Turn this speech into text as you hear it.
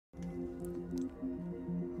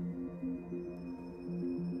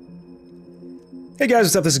Hey guys,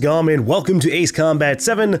 what's up? This is GaLm and welcome to Ace Combat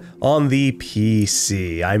 7 on the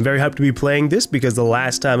PC. I'm very hyped to be playing this because the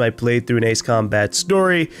last time I played through an Ace Combat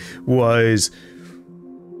story was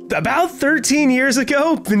about 13 years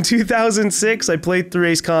ago. In 2006, I played through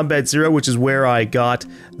Ace Combat 0, which is where I got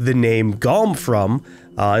the name GaLm from.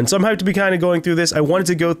 And so I'm hyped to be kind of going through this. I wanted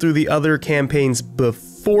to go through the other campaigns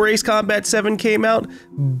before Ace Combat 7 came out,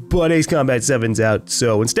 but Ace Combat 7's out,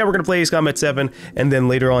 so instead we're going to play Ace Combat 7, and then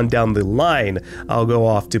later on down the line, I'll go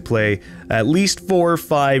off to play at least 4,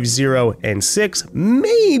 5, 0, and 6,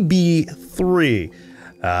 maybe 3.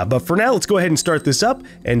 But for now, let's go ahead and start this up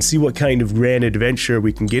and see what kind of grand adventure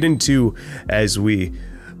we can get into as we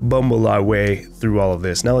bumble our way through all of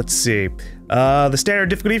this. Now let's see. The standard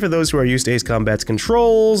difficulty for those who are used to Ace Combat's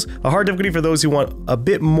controls, a hard difficulty for those who want a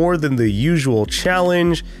bit more than the usual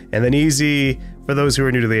challenge, and then easy for those who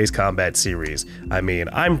are new to the Ace Combat series. I mean,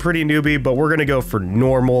 I'm pretty newbie, but we're gonna go for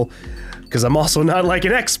normal, because I'm also not like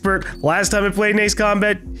an expert. Last time I played an Ace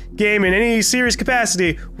Combat game in any serious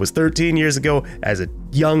capacity was 13 years ago as a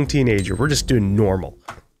young teenager. We're just doing normal.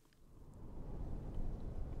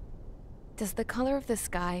 Does the color of the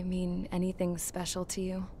sky mean anything special to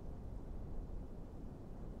you?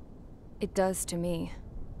 It does to me.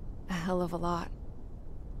 A hell of a lot.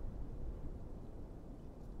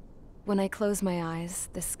 When I close my eyes,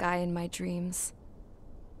 the sky in my dreams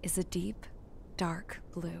is a deep, dark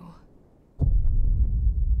blue.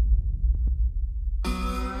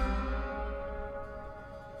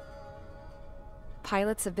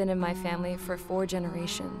 Pilots have been in my family for 4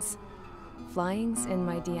 generations. Flying's in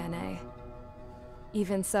my DNA.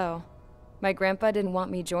 Even so, my grandpa didn't want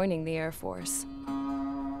me joining the Air Force.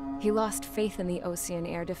 He lost faith in the Ocean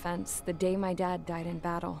Air Defense the day my dad died in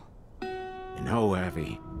battle. You know,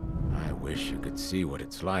 Abby, I wish you could see what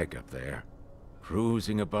it's like up there.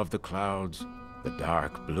 Cruising above the clouds, the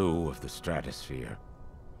dark blue of the stratosphere.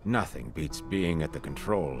 Nothing beats being at the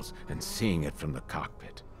controls and seeing it from the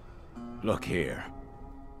cockpit. Look here.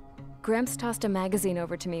 Gramps tossed a magazine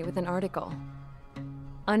over to me with an article.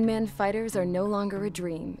 Unmanned fighters are no longer a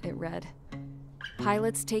dream, it read.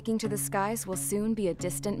 Pilots taking to the skies will soon be a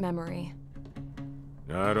distant memory.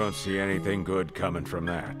 I don't see anything good coming from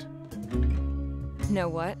that. Know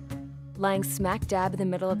what? Lying smack dab in the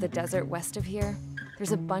middle of the desert west of here,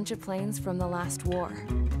 there's a bunch of planes from the last war.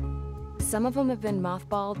 Some of them have been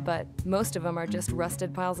mothballed, but most of them are just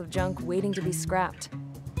rusted piles of junk waiting to be scrapped.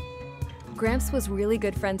 Gramps was really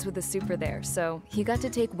good friends with the super there, so he got to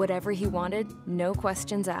take whatever he wanted, no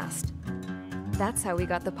questions asked. That's how we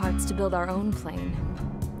got the parts to build our own plane.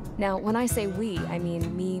 Now, when I say we, I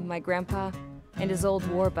mean me, my grandpa, and his old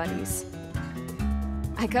war buddies.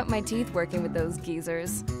 I cut my teeth working with those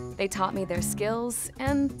geezers. They taught me their skills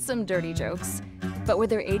and some dirty jokes. But with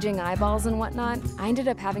their aging eyeballs and whatnot, I ended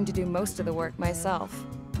up having to do most of the work myself.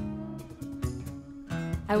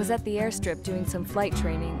 I was at the airstrip doing some flight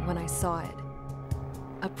training when I saw it.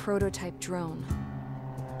 A prototype drone.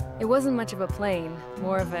 It wasn't much of a plane,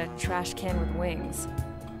 more of a trash can with wings.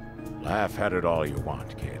 Laugh at it all you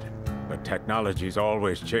want, kid. But technology's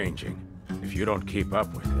always changing. If you don't keep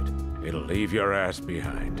up with it, it'll leave your ass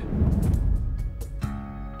behind.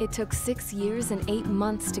 It took 6 years and 8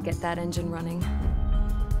 months to get that engine running.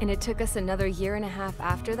 And it took us another 1.5 years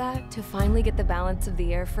after that to finally get the balance of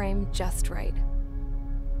the airframe just right.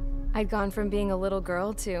 I'd gone from being a little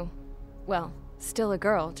girl to, well, still a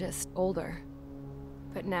girl, just older.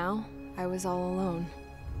 But now, I was all alone.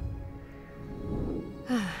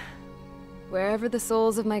 Wherever the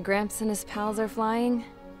souls of my Gramps and his pals are flying,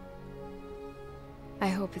 I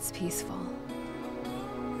hope it's peaceful.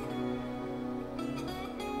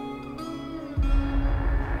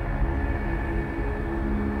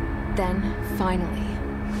 Then, finally,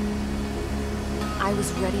 I was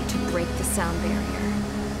ready to break the sound barrier.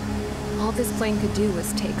 All this plane could do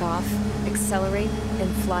was take off, accelerate,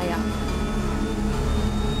 and fly up.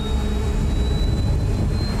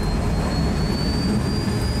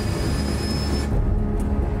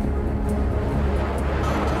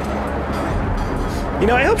 You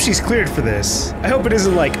know, I hope she's cleared for this. I hope it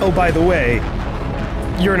isn't like, oh, by the way,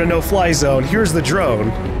 you're in a no-fly zone, here's the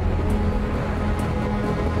drone.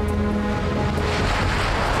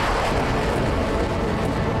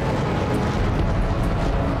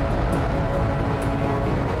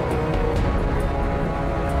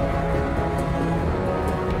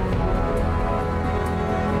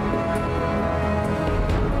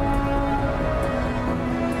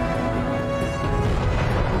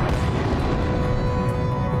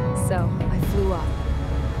 So, I flew up,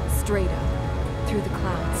 straight up, through the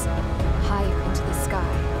clouds, higher into the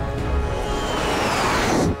sky.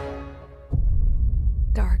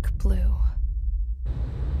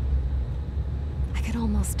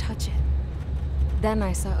 Then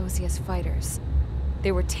I saw Osia's fighters.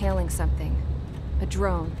 They were tailing something. A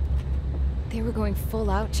drone. They were going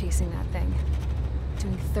full out chasing that thing.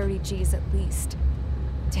 Doing 30 Gs at least.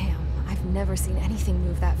 Damn, I've never seen anything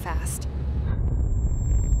move that fast.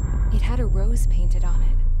 It had a rose painted on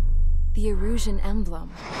it. The Erusian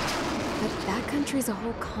emblem. But that country's a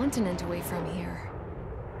whole continent away from here.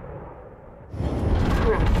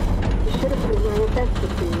 Crap. You should have put my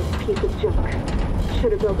best in this piece of junk.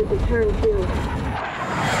 Should have built a return too.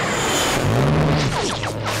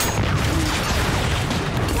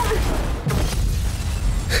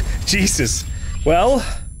 Jesus. Well,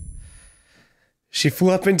 she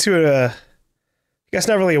flew up into a, I guess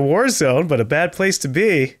not really a war zone, but a bad place to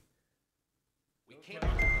be.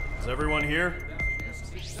 Is everyone here?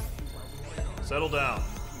 Settle down.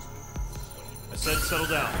 I said settle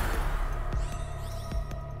down.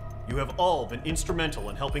 You have all been instrumental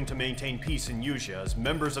in helping to maintain peace in Usea as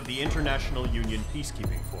members of the International Union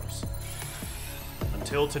Peacekeeping Force.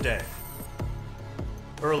 Until today.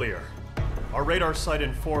 Earlier, our radar site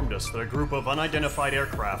informed us that a group of unidentified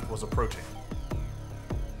aircraft was approaching.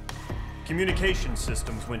 Communication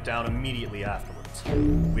systems went down immediately afterwards.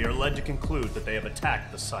 We are led to conclude that they have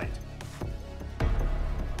attacked the site.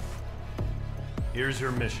 Here's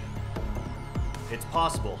your mission. It's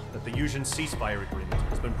possible that the Usian ceasefire agreement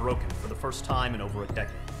has been broken for the first time in over a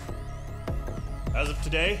decade. As of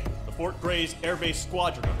today, the Fort Gray's Air Base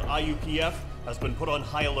Squadron of the IUPF has been put on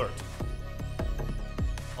high alert.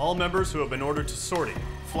 All members who have been ordered to sortie,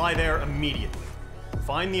 fly there immediately.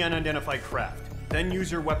 Find the unidentified craft, then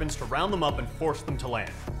use your weapons to round them up and force them to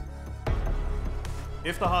land.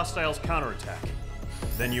 If the hostiles counterattack,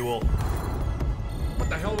 then you will... What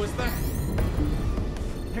the hell was that?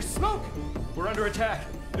 There's smoke! We're under attack.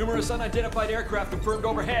 Numerous unidentified aircraft confirmed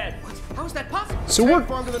overhead. What? How is that possible? So we're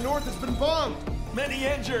farm to the north has been bombed. Many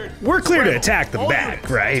injured. We're clear to attack the All back,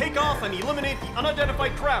 units, right? Take off and eliminate the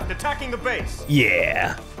unidentified craft attacking the base.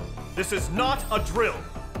 Yeah. This is not a drill.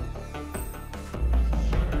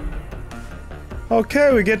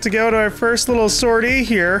 Okay, we get to go to our first little sortie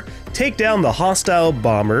here. Take down the hostile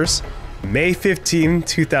bombers. May 15,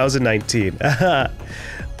 2019.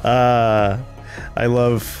 I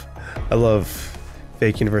love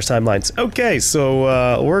fake universe timelines. Okay,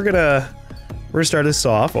 so we're gonna start this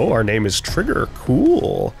off. Oh, our name is Trigger.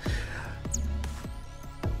 Cool.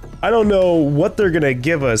 I don't know what they're gonna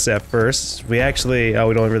give us at first. We actually,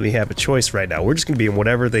 we don't really have a choice right now. We're just gonna be in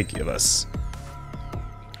whatever they give us.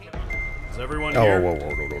 Is everyone Oh, here? whoa,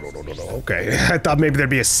 no. Okay, I thought maybe there'd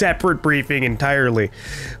be a separate briefing entirely.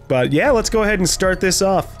 But yeah, let's go ahead and start this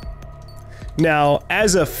off. Now,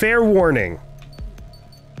 as a fair warning,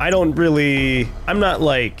 I'm not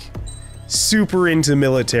like super into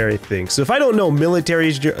military things. So if I don't know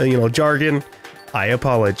military, jargon, I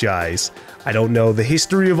apologize. I don't know the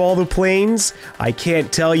history of all the planes. I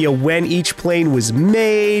can't tell you when each plane was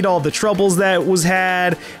made, all the troubles that was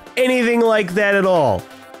had, anything like that at all.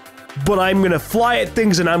 But I'm gonna fly at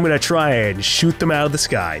things and I'm gonna try and shoot them out of the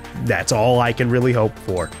sky. That's all I can really hope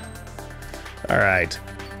for. All right.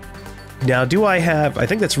 Now, do I have, I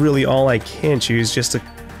think that's really all I can choose, just a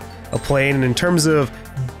plane. And in terms of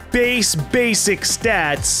basic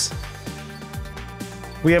stats,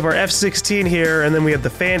 we have our F-16 here, and then we have the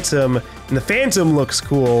Phantom, and the Phantom looks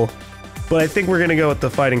cool, but I think we're gonna go with the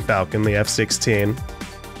Fighting Falcon, the F-16.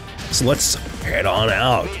 So let's head on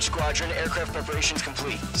out. Mage Squadron, aircraft preparations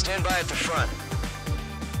complete. Stand by at the front.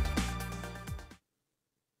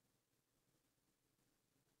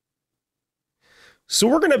 So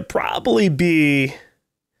we're gonna probably be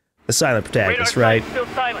the silent protagonist, right? Still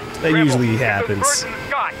silent. That usually happens. Birds in the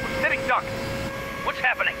sky. We're sitting ducks. What's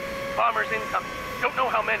happening? Bombers incoming. Don't know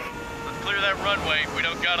how many. Let's clear that runway. We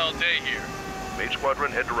don't got all day here. Mage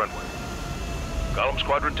Squadron, head to runway. GaLm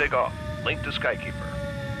Squadron, take off. Link to Skykeeper.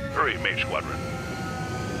 Hurry, Mage Squadron.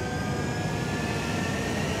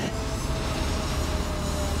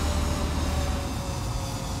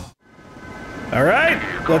 All right,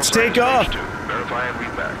 let's take off. Verify and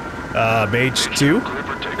read back. Mage 2?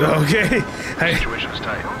 Okay. Situation's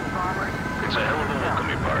tight. It's a hell of a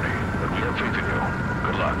welcoming party, but we have faith in you.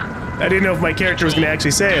 Good luck. I didn't know if my character was going to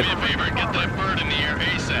actually say it. Do me a favor and get that bird in the air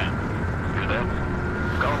ASAP. Hear that?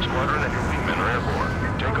 GaLm Squadron and your wingmen are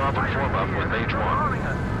airborne. Take off and form up with Mage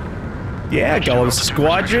 1. Yeah, GaLm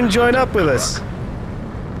Squadron, join up with us.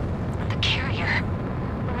 The carrier.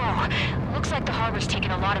 Whoa. Looks like the harbor's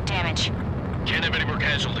taken a lot of damage. Can't have any more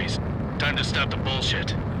casualties. Time to stop the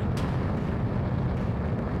bullshit.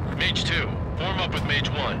 Mage 2, form up with Mage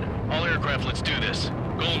 1. All aircraft, let's do this.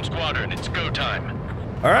 GaLm Squadron, it's go time.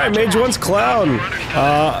 Alright, Mage 1's clown.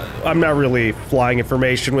 I'm not really flying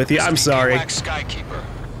information with you. I'm sorry. Skykeeper.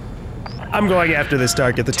 I'm going after this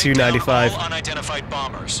target, the 295. All unidentified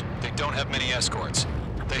bombers. They don't have many escorts.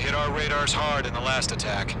 They hit our radars hard in the last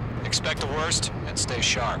attack. Expect the worst and stay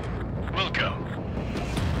sharp. Wilco.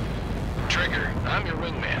 Trigger, I'm your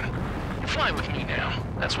wingman. You fly with me now.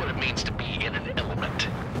 That's what it means to be in an element.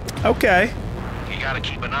 Okay. You gotta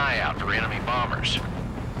keep an eye out for enemy bombers.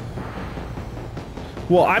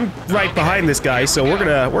 Well, I'm right behind this guy, so we're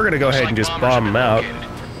gonna go ahead and just bomb him out.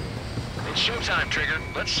 It's showtime, Trigger.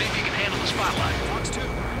 Let's see if you can handle the spotlight.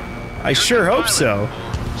 I sure hope so.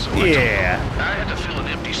 Yeah. I had to fill an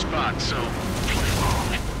empty spot, so play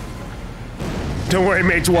along. Don't worry,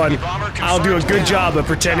 Mage 1. I'll do a good job of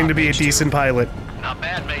pretending to be a decent pilot. Not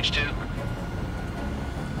bad, Mage 2.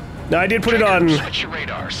 Now, I did put it on Switch your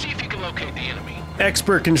radar. See if you can locate the enemy.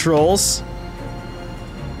 expert controls.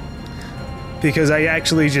 Because I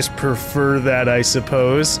actually just prefer that, I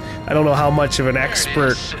suppose. I don't know how much of an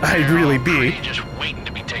expert I'd really be. Just waiting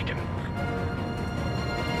to be taken.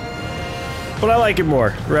 But I like it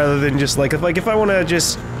more, rather than just like if I want to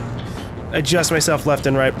just adjust myself left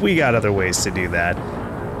and right, we got other ways to do that.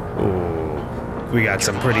 Ooh, we got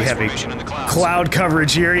some pretty heavy cloud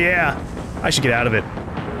coverage here, yeah. I should get out of it.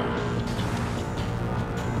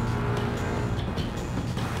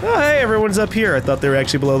 Oh, hey, everyone's up here. I thought they were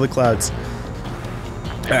actually below the clouds.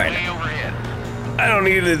 Alright. I don't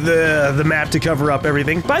need the map to cover up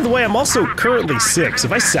everything. By the way, I'm also currently sick, so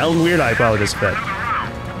if I sound weird, I apologize for that.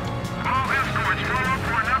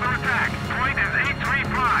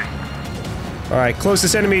 Alright,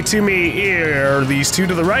 closest enemy to me are these two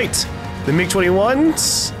to the right. The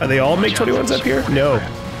MiG-21s? Are they all MiG-21s up here? No.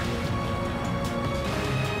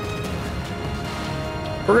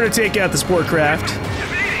 We're gonna take out the sport craft.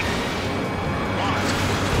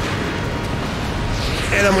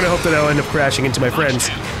 And I'm gonna hope that I'll end up crashing into my friends.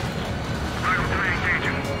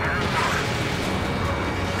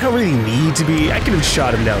 I don't really need to be. I could have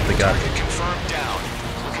shot him down with the gun.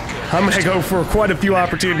 I'm gonna go for quite a few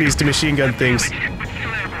opportunities to machine gun things.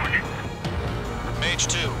 Mage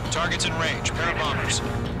 2, targets in range, pair of bombers.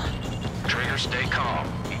 Trigger, stay calm.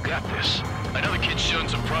 You got this. I know the kid's shown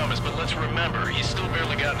some promise, but let's remember, he's still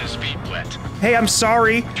barely gotten his feet wet. Hey, I'm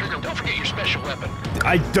sorry. Trigger, don't forget your special weapon.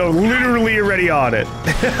 I literally already on it.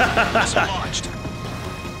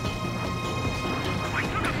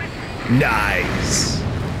 Nice.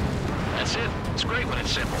 That's it. It's great when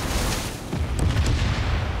it's simple.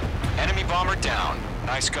 Enemy bomber down.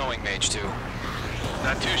 Nice going, Mage 2.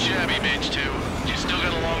 Not too shabby, Mage 2. You still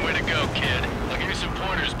got a long way to go, kid. I'll give you some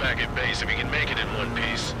pointers back at base if you can make it in one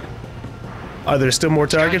piece. Are there still more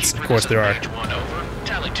targets? Of course there are. Mage 1 over.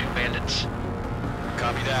 Tally 2 bandits.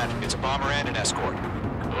 Copy that. It's a bomber and an escort.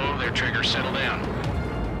 Oh, their Trigger, settle down.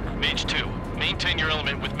 Mage 2, maintain your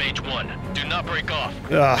element with Mage 1. Do not break off.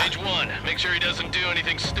 Mage 1, make sure he doesn't do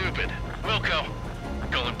anything stupid. Wilco.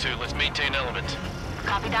 GaLm 2, let's maintain element.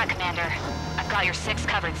 Copy that, Commander. I've got your 6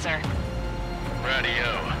 covered, sir.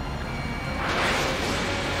 Radio.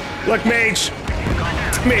 Look, Mage.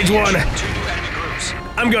 Mage 1.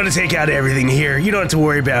 I'm going to take out everything here. You don't have to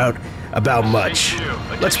worry about much.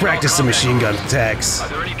 Let's practice some machine gun attacks. Are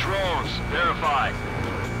there any drones? Verify.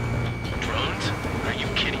 Drones? Are you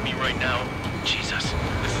kidding me right now? Jesus,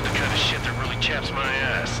 this is the kind of shit that really chaps my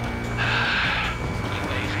ass.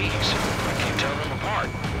 UAVs. I can't tell them apart.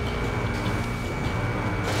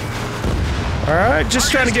 Alright,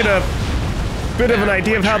 just trying to get a bit of an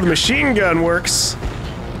idea of how the machine gun works.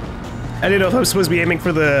 I didn't know if I was supposed to be aiming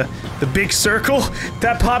for the big circle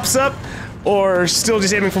that pops up, or still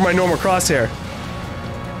just aiming for my normal crosshair.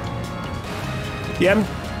 Yeah,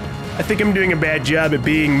 I think I'm doing a bad job at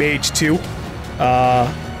being Mage 2.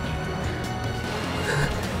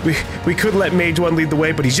 We could let Mage 1 lead the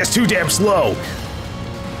way, but he's just too damn slow.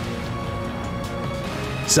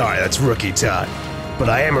 Sorry, that's rookie talk, but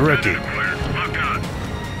I am a rookie.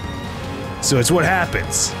 So it's what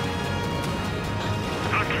happens.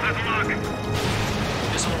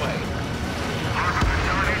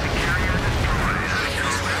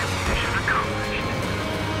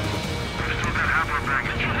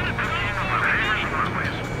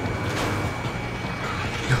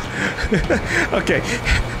 Okay,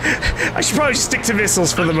 I should probably stick to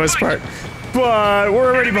missiles for the most part, but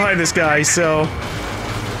we're already behind this guy, so.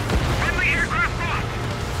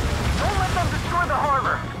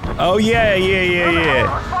 Oh yeah. The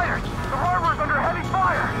harbor's under heavy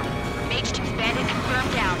fire. Mage 2's bandit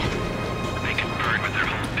confirmed down. They can burn with their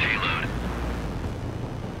whole payload.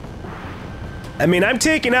 I mean, I'm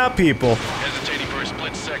taking out people. Hesitating for a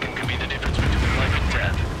split second could be the difference between life and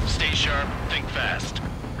death. Stay sharp, think fast.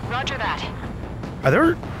 Roger that. Are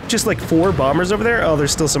there just like 4 bombers over there? Oh,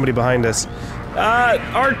 there's still somebody behind us.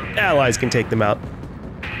 Our allies can take them out.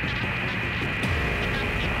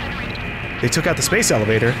 They took out the space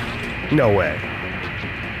elevator? No way.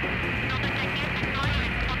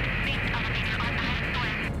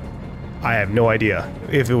 I have no idea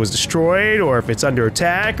if it was destroyed or if it's under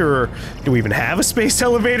attack or do we even have a space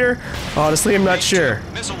elevator? Honestly, I'm not sure.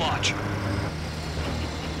 Missile launch.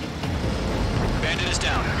 Bandit is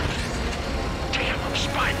down. Damn, I'm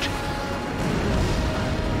spiked.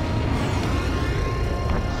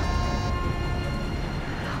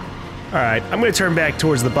 Alright, I'm gonna turn back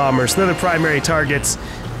towards the bombers. They're the primary targets.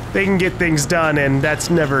 They can get things done, and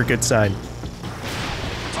that's never a good sign.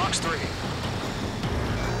 Fox 3.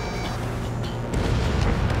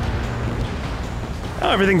 Oh,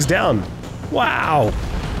 everything's down. Wow.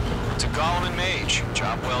 To GaLm and Mage.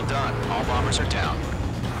 Job well done. All bombers are down.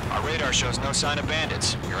 Our radar shows no sign of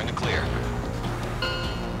bandits. You're in the clear.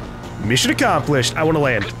 Mission accomplished. I want to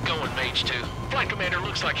land. Good going, Mage 2. Flight Commander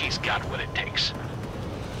looks like he's got what it takes.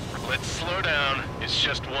 Let's slow down. It's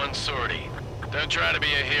just one sortie. Don't try to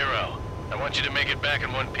be a hero. I want you to make it back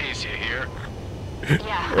in one piece, you hear?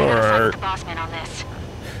 Yeah, I gotta fight with the boss man on this.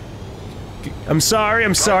 I'm sorry. I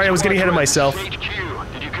was getting ahead of myself.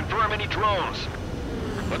 HQ, did you confirm any drones?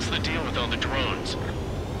 What's the deal with all the drones?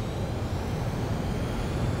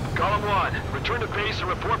 GaLm 1, return to base and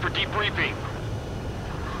report for debriefing.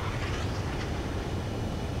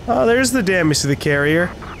 Oh, there's the damage to the carrier.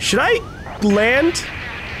 Should I land?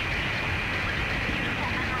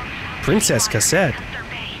 Princess Cassette. I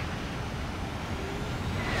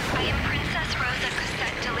am Princess Rosa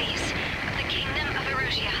Cassette Delise of the Kingdom of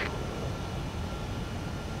Erusia.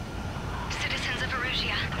 Citizens of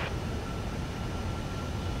Erusia.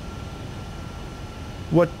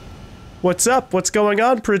 What's up? What's going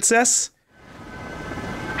on, Princess?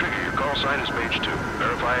 Trigger, your call sign is Mage 2.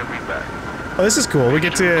 Verify and read back. Oh, this is cool. We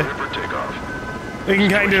get to... Clear for takeoff. We can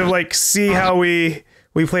kind of like see how we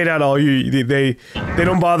played out all you they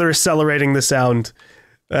don't bother accelerating the sound.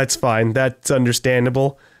 That's fine. That's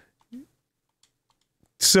understandable.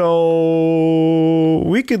 So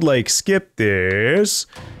we could like skip this.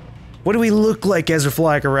 What do we look like as we're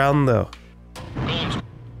flying around though?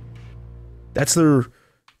 That's the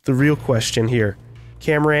real question here.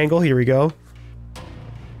 Camera angle, here we go.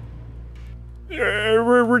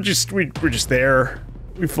 We're just there.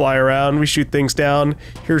 We fly around, we shoot things down.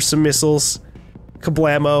 Here's some missiles.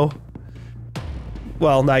 Kablamo.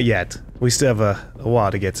 Well, not yet. We still have a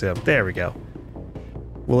while to get to him. There we go.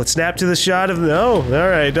 Will it snap to the shot of... No,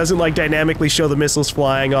 alright. It doesn't like dynamically show the missiles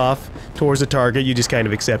flying off towards the target. You just kind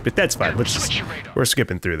of accept it. That's fine. We're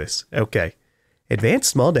skipping through this. Okay.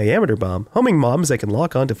 Advanced small diameter bomb. Homing bombs that can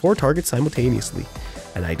lock onto 4 targets simultaneously.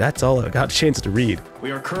 And that's all I got a chance to read.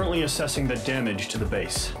 We are currently assessing the damage to the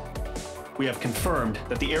base. We have confirmed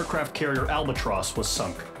that the aircraft carrier Albatross was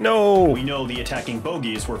sunk. No! We know the attacking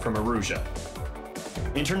bogies were from Erusia.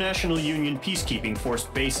 International Union peacekeeping force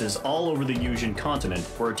bases all over the Yusian continent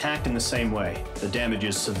were attacked in the same way. The damage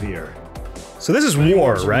is severe. So this is Many war,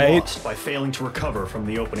 wars were right? lost by failing to recover from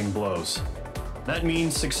the opening blows. That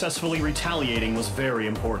means successfully retaliating was very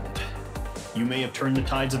important. You may have turned the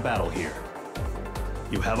tides of battle here.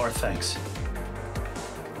 You have our thanks.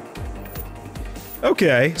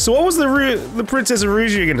 Okay, so what was the Princess of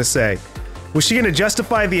Erusia gonna say? Was she gonna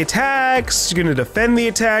justify the attacks? She gonna defend the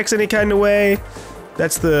attacks any kind of way?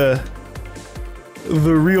 That's the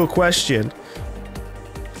real question.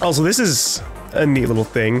 Also, this is a neat little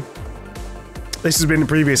thing. This has been in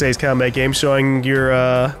previous Ace Combat games, showing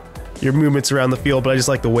your movements around the field, but I just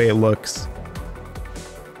like the way it looks.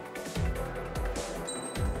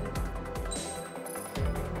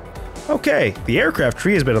 Okay, the aircraft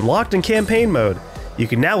tree has been unlocked in campaign mode. You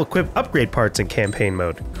can now equip upgrade parts in campaign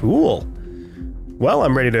mode. Cool. Well,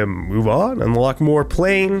 I'm ready to move on, unlock more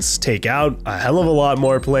planes, take out a hell of a lot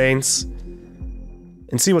more planes,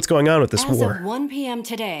 and see what's going on with this war. As of 1 p.m.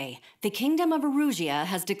 today, the Kingdom of Erusia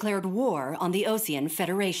has declared war on the Osean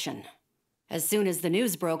Federation. As soon as the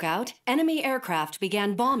news broke out, enemy aircraft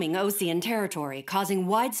began bombing Osean territory, causing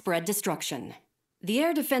widespread destruction. The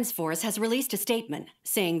Air Defense Force has released a statement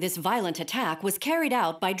saying this violent attack was carried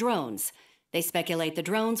out by drones. They speculate the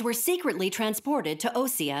drones were secretly transported to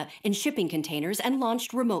Osea in shipping containers and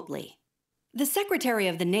launched remotely. The Secretary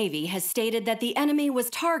of the Navy has stated that the enemy was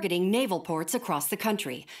targeting naval ports across the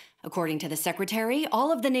country. According to the Secretary,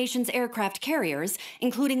 all of the nation's aircraft carriers,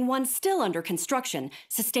 including one still under construction,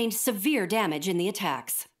 sustained severe damage in the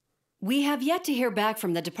attacks. We have yet to hear back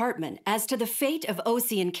from the department as to the fate of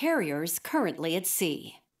Osean carriers currently at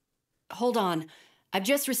sea. Hold on. I've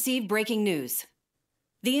just received breaking news.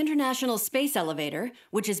 The International Space Elevator,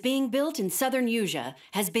 which is being built in southern Usea,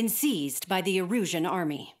 has been seized by the Erusian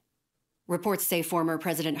army. Reports say former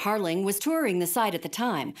President Harling was touring the site at the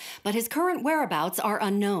time, but his current whereabouts are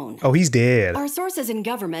unknown. Oh, he's dead. Our sources in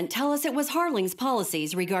government tell us it was Harling's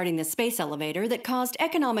policies regarding the space elevator that caused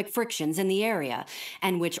economic frictions in the area,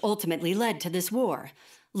 and which ultimately led to this war.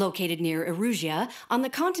 Located near Erusia, on the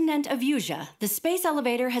continent of Usea, the space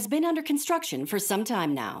elevator has been under construction for some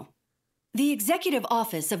time now. The Executive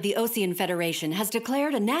Office of the Ocean Federation has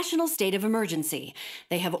declared a national state of emergency.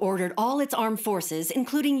 They have ordered all its armed forces,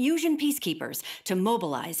 including Usian peacekeepers, to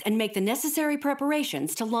mobilize and make the necessary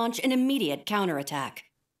preparations to launch an immediate counterattack.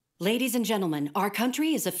 Ladies and gentlemen, our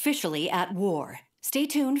country is officially at war. Stay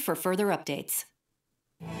tuned for further updates.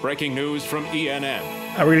 Breaking news from ENN.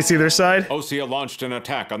 Are we gonna see their side? Osea launched an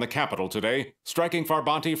attack on the capital today, striking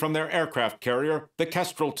Farbanti from their aircraft carrier, the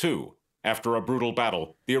Kestrel II. After a brutal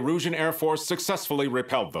battle, the Erusian Air Force successfully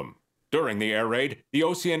repelled them. During the air raid, the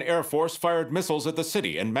Ocean Air Force fired missiles at the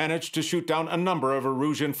city and managed to shoot down a number of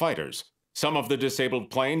Erusian fighters. Some of the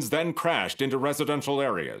disabled planes then crashed into residential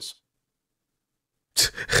areas.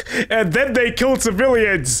 And then they killed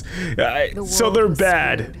civilians! So they're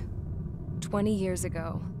bad. Screwed. 20 years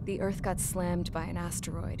ago, the Earth got slammed by an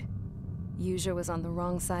asteroid. Usea was on the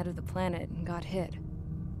wrong side of the planet and got hit.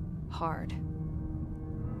 Hard.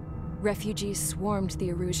 Refugees swarmed the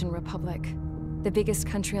Erusian Republic, the biggest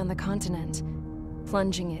country on the continent,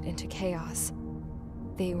 plunging it into chaos.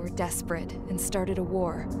 They were desperate and started a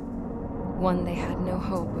war, one they had no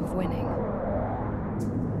hope of winning.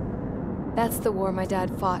 That's the war my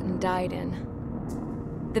dad fought and died in.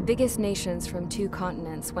 The biggest nations from 2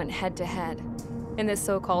 continents went head-to-head, and the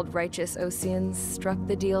so-called righteous Oceans struck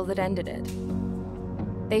the deal that ended it.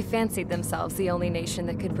 They fancied themselves the only nation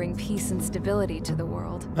that could bring peace and stability to the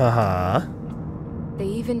world. Uh-huh. They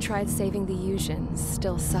even tried saving the Usians,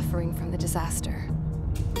 still suffering from the disaster.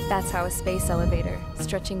 That's how a space elevator,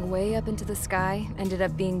 stretching way up into the sky, ended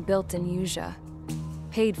up being built in Usea,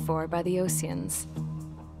 paid for by the Oceans.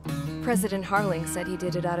 President Harling said he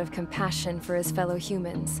did it out of compassion for his fellow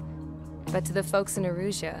humans. But to the folks in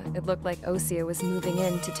Erusia, it looked like Osea was moving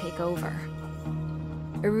in to take over.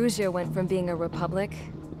 Erusia went from being a republic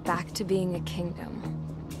back to being a kingdom.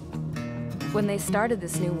 When they started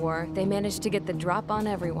this new war, they managed to get the drop on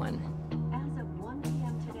everyone.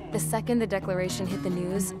 The second the declaration hit the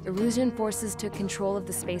news, Erusian forces took control of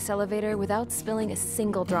the space elevator without spilling a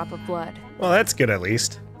single drop of blood. Well, that's good at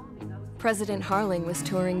least. President Harling was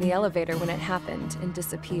touring the elevator when it happened and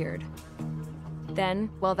disappeared. Then,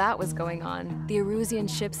 while that was going on, the Erusian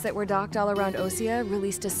ships that were docked all around Osea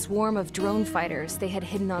released a swarm of drone fighters they had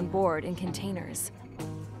hidden on board in containers.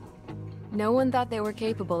 No one thought they were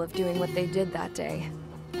capable of doing what they did that day.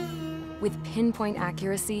 With pinpoint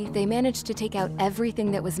accuracy, they managed to take out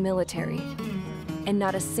everything that was military, and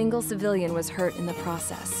not a single civilian was hurt in the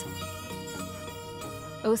process.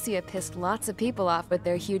 Osea pissed lots of people off with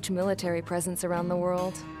their huge military presence around the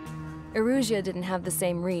world. Erusia didn't have the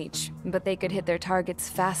same reach, but they could hit their targets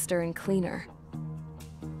faster and cleaner.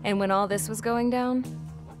 And when all this was going down,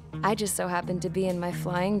 I just so happened to be in my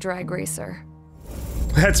flying drag racer.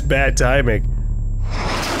 That's bad timing.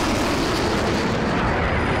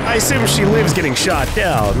 I assume she lives getting shot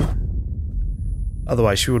down.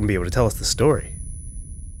 Otherwise, she wouldn't be able to tell us the story.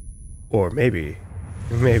 Or maybe...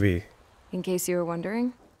 In case you were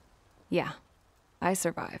wondering, yeah, I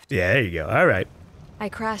survived. Yeah, there you go. All right. I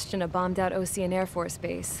crashed in a bombed-out Ocean Air Force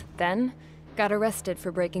base, then got arrested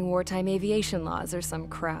for breaking wartime aviation laws or some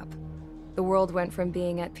crap. The world went from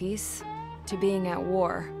being at peace to being at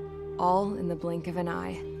war, all in the blink of an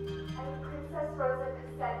eye. Princess Rosa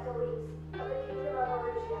Cassette Delete of the Kingdom of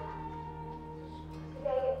Erusia.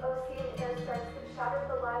 Today, Ocean airstrikes have shattered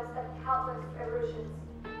the lives of countless Erusians.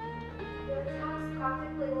 Their attacks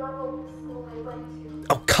practically leveled the school I went to.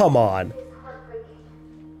 Oh, come on. It is heartbreaking.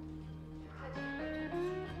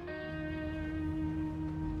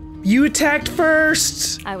 You attacked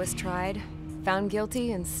first! I was tried, found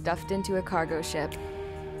guilty, and stuffed into a cargo ship.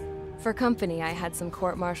 For company, I had some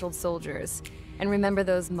court-martialed soldiers. And remember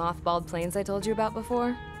those mothballed planes I told you about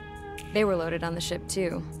before? They were loaded on the ship,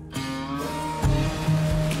 too.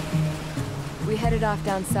 We headed off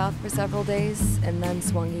down south for several days, and then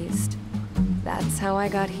swung east. That's how I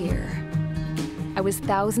got here. I was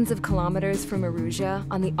thousands of kilometers from Erusia,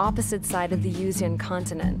 on the opposite side of the Usian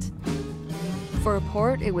continent. For a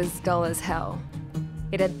port, it was dull as hell.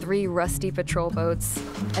 It had 3 rusty patrol boats,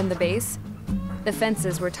 and the base? The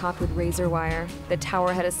fences were topped with razor wire, the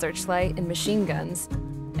tower had a searchlight and machine guns,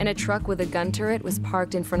 and a truck with a gun turret was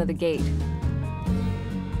parked in front of the gate.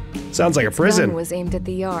 Sounds like a prison. Gun was aimed at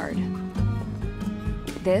the yard.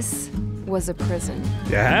 This was a prison.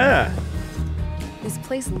 Yeah. This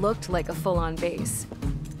place looked like a full-on base,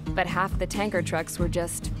 but half the tanker trucks were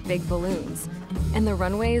just big balloons, and the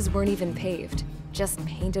runways weren't even paved, just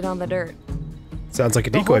painted on the dirt. Sounds like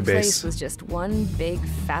a decoy the whole base. Place was just one big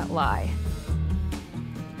fat lie.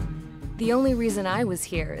 The only reason I was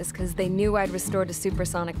here is because they knew I'd restored a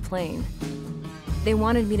supersonic plane. They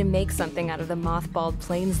wanted me to make something out of the mothballed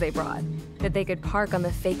planes they brought, that they could park on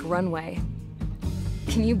the fake runway.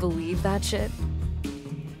 Can you believe that shit?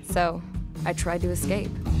 So, I tried to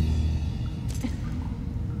escape.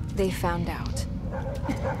 They found out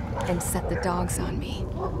and set the dogs on me.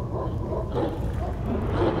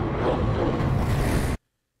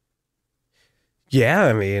 Yeah,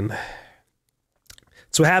 I mean,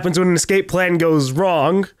 that's what happens when an escape plan goes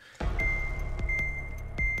wrong.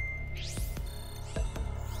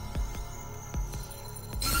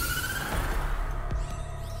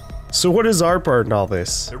 So what is our part in all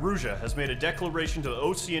this? Erusia has made a declaration to the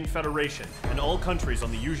Ocean Federation and all countries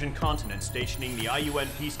on the Usian continent stationing the IUN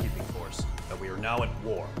peacekeeping force that we are now at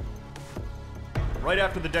war. Right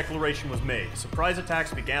after the declaration was made, surprise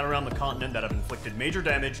attacks began around the continent that have inflicted major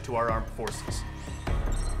damage to our armed forces.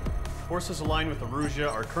 Forces aligned with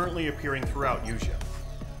Erusia are currently appearing throughout Usia.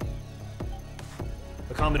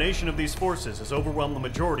 The combination of these forces has overwhelmed the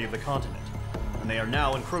majority of the continent, and they are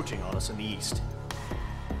now encroaching on us in the east.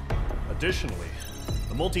 Additionally,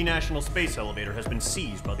 the multinational space elevator has been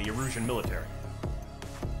seized by the Erusian military.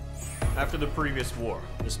 After the previous war,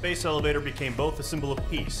 the space elevator became both a symbol of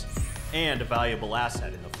peace and a valuable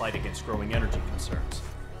asset in the fight against growing energy concerns.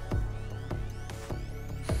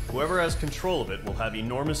 Whoever has control of it will have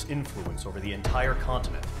enormous influence over the entire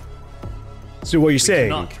continent. So what you're saying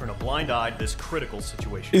We cannot turn a blind eye to this critical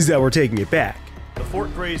situation. is that we're taking it back. The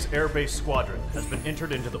Fort Gray's Air Base Squadron has been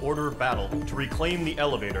entered into the order of battle to reclaim the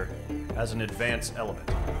elevator as an advance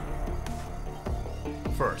element.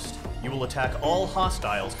 First, you will attack all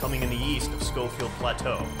hostiles coming in the east of Schofield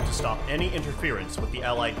Plateau to stop any interference with the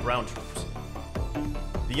Allied ground troops.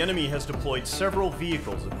 The enemy has deployed several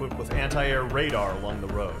vehicles equipped with anti-air radar along the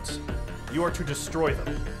roads. You are to destroy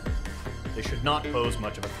them. They should not pose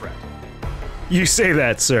much of a threat. You say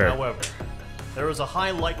that, sir. However, there is a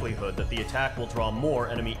high likelihood that the attack will draw more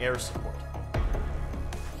enemy air support.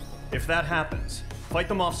 If that happens, fight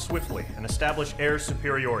them off swiftly and establish air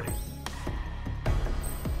superiority.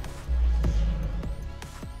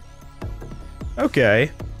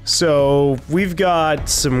 Okay, so we've got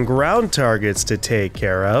some ground targets to take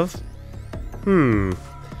care of.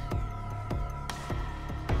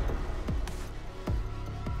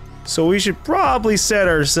 So we should probably set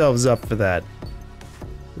ourselves up for that.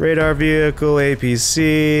 Radar vehicle,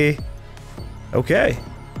 APC. Okay.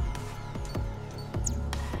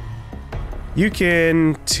 You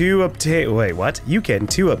can obtain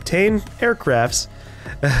aircrafts,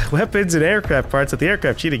 weapons, and aircraft parts at the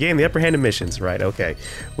aircraft tree to gain the upper hand in missions. Right, okay.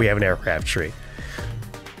 We have an aircraft tree.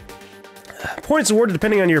 Points awarded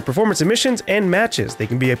depending on your performance in missions and matches. They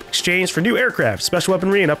can be exchanged for new aircraft, special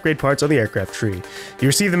weaponry, and upgrade parts on the aircraft tree. You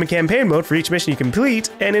receive them in campaign mode for each mission you complete,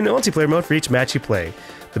 and in multiplayer mode for each match you play.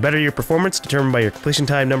 The better your performance, determined by your completion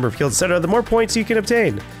time, number of kills, etc., the more points you can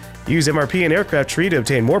obtain. Use MRP and aircraft tree to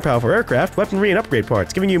obtain more powerful aircraft, weaponry, and upgrade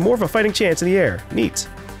parts, giving you more of a fighting chance in the air. Neat.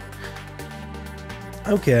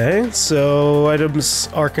 Okay, so items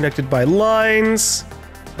are connected by lines.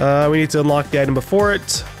 We need to unlock the item before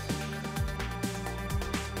it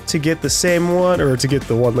to get the same one, or to get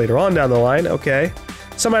the one later on down the line. Okay.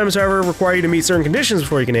 Some items, however, require you to meet certain conditions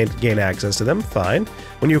before you can gain access to them. Fine.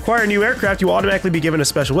 When you acquire a new aircraft, you will automatically be given a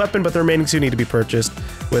special weapon, but the remaining two need to be purchased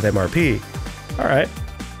with MRP. Alright.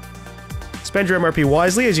 Spend your MRP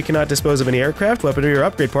wisely, as you cannot dispose of any aircraft, weaponry, or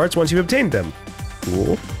upgrade parts once you've obtained them.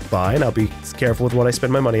 Cool. Fine. I'll be careful with what I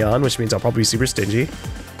spend my money on, which means I'll probably be super stingy.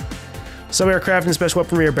 Some aircraft and special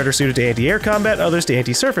weaponry are better suited to anti-air combat, others to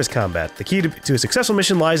anti-surface combat. The key to a successful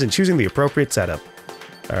mission lies in choosing the appropriate setup.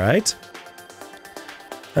 Alright.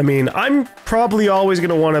 I mean, I'm probably always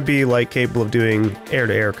going to want to be, like, capable of doing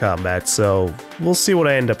air-to-air combat, so we'll see what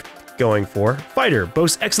I end up going for. Fighter.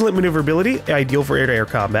 Boasts excellent maneuverability, ideal for air-to-air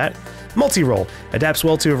combat. Multi-role. Adapts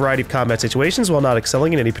well to a variety of combat situations while not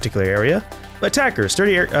excelling in any particular area. Attacker.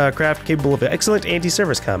 Sturdy aircraft capable of excellent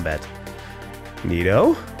anti-surface combat.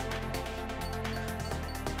 Neato.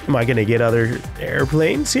 Am I going to get other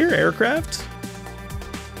airplanes here? Aircraft?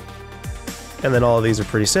 And then all of these are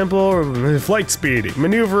pretty simple. Flight speed,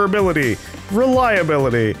 maneuverability,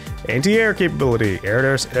 reliability, anti-air capability,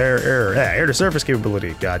 air-to-surface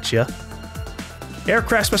capability. Gotcha.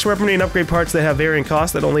 Aircraft special weaponry and upgrade parts that have varying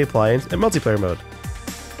costs that only apply in multiplayer mode.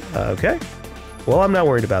 Okay. Well, I'm not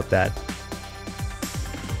worried about that.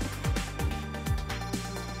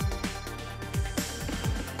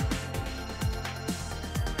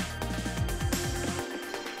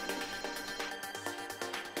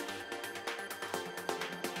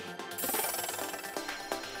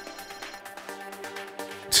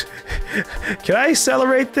 Can I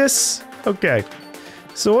accelerate this? Okay.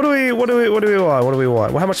 So what do we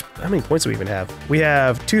want? Well, how many points do we even have? We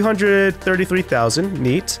have 233,000.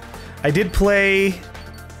 Neat. I did play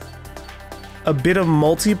a bit of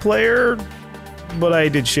multiplayer, but I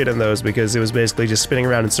did shit in those because it was basically just spinning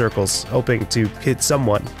around in circles, hoping to hit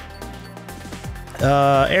someone.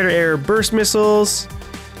 Air-to-air burst missiles.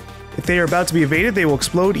 If they are about to be evaded, they will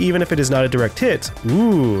explode even if it is not a direct hit.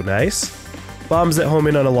 Ooh, nice. Bombs that home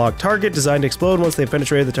in on a locked target, designed to explode once they've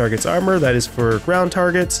penetrated the target's armor. That is for ground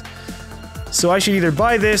targets. So I should either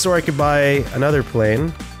buy this or I could buy another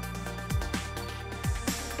plane.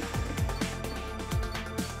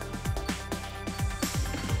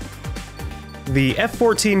 The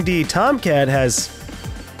F-14D Tomcat has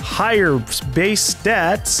higher base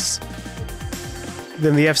stats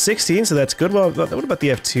than the F-16, so that's good. Well, what about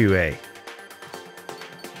the F-2A?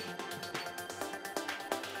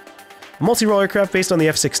 A multi-role aircraft based on the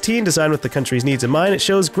F-16, designed with the country's needs in mind. It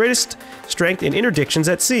shows greatest strength in interdictions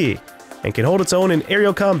at sea, and can hold its own in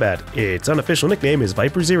aerial combat. Its unofficial nickname is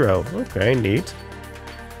Viper Zero. Okay, neat.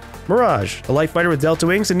 Mirage, a light fighter with delta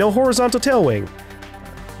wings and no horizontal tail wing.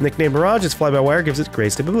 Nickname Mirage, its fly-by-wire gives it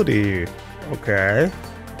great stability. Okay.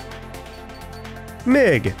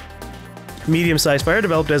 MiG. Medium-sized fighter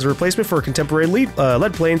developed as a replacement for a contemporary lead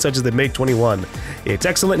plane such as the MiG-21. Its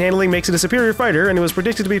excellent handling makes it a superior fighter, and it was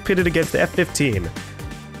predicted to be pitted against the F-15.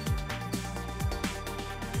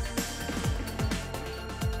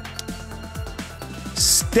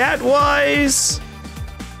 Stat-wise,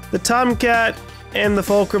 the Tomcat and the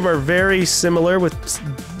Fulcrum are very similar, with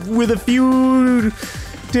a few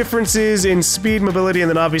differences in speed, mobility, and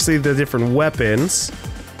then obviously the different weapons.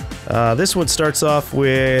 This one starts off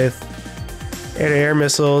with air-to-air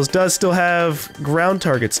missiles, does still have ground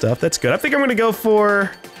target stuff. That's good. I think I'm going to go for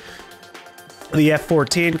the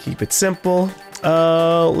F-14, keep it simple.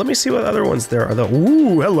 Let me see what other ones there are though.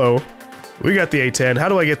 Ooh, hello. We got the A-10. How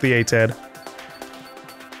do I get the A-10?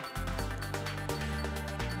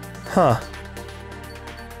 Huh.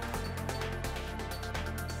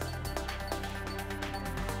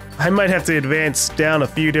 I might have to advance down a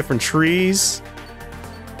few different trees.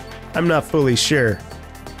 I'm not fully sure.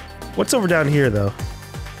 What's over down here, though?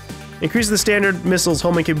 Increase the standard missile's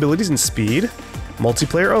homing capabilities and speed.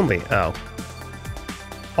 Multiplayer only. Oh.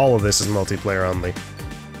 All of this is multiplayer only.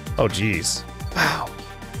 Oh, geez. Wow.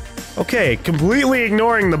 Okay, completely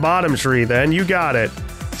ignoring the bottom tree, then. You got it.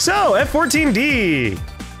 So, F-14D!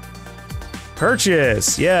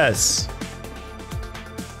 Purchase, yes.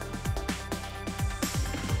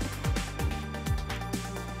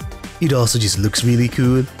 It also just looks really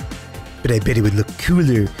cool, but I bet it would look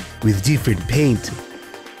cooler with different paint.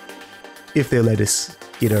 If they'll let us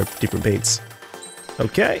get our different paints.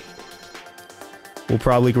 Okay. We'll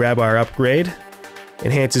probably grab our upgrade.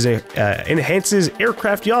 Enhances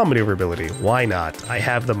aircraft yaw maneuverability. Why not? I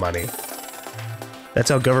have the money. That's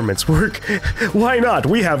how governments work. Why not?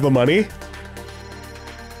 We have the money.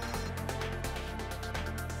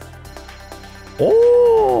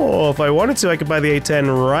 Oh, if I wanted to, I could buy the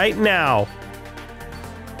A-10 right now.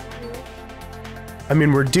 I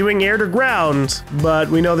mean, we're doing air to ground, but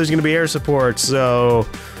we know there's going to be air support, so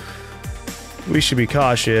we should be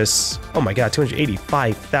cautious. Oh my god,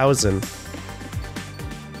 285,000.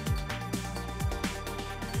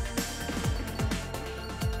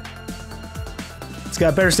 It's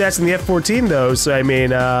got better stats than the F-14 though, so I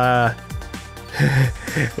mean,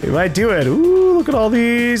 we might do it. Ooh, look at all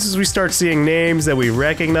these as we start seeing names that we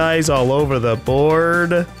recognize all over the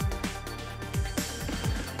board.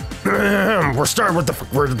 We're starting with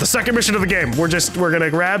the second mission of the game. We're gonna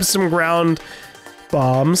grab some ground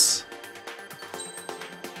bombs.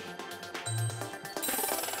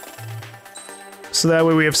 So that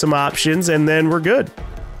way we have some options and then we're good.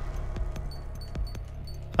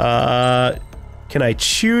 Can I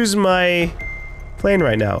choose my plane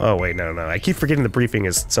right now? Oh wait, no. I keep forgetting the briefing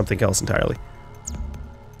is something else entirely.